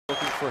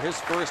for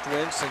his first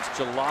win since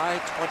July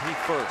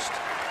 21st.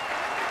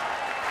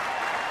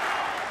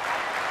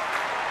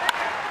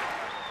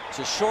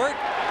 To short,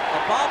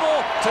 a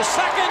bobble to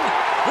second,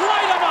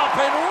 light him up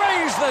and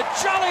raise the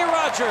Jolly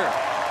Roger.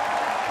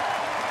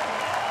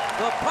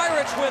 The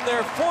Pirates win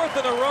their 4th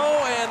in a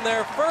row and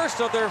their first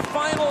of their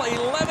final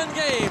 11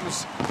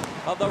 games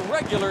of the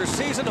regular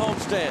season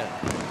homestand.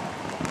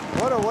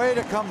 What a way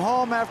to come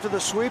home after the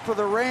sweep of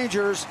the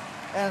Rangers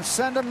and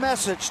send a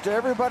message to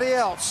everybody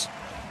else.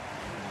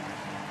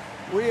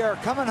 We are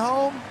coming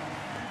home,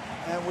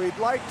 and we'd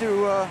like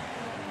to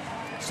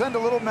send a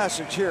little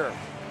message here.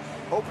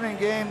 Opening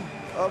game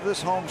of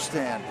this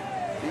homestand.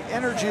 The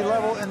energy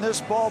level in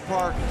this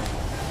ballpark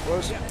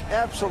was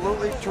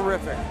absolutely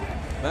terrific.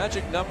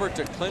 Magic number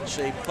to clinch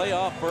a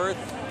playoff berth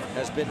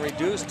has been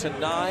reduced to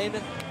 9.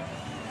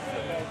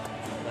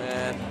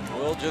 And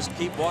we'll just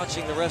keep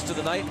watching the rest of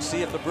the night and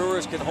see if the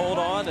Brewers can hold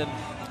on, and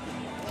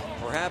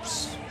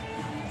perhaps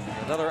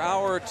another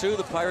hour or two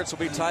the Pirates will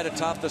be tied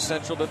atop the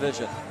Central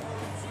Division.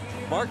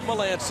 Mark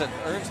Melancon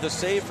earns the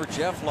save for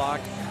Jeff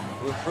Locke,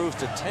 who improves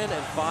to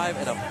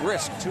 10-5 in a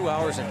brisk 2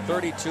 hours and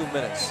 32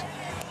 minutes.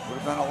 Would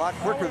have been a lot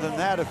quicker than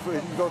that if we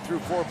didn't go through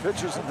four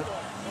pitchers in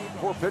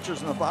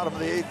the bottom of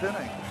the 8th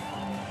inning.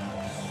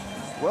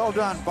 Well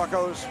done,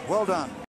 Buccos. Well done.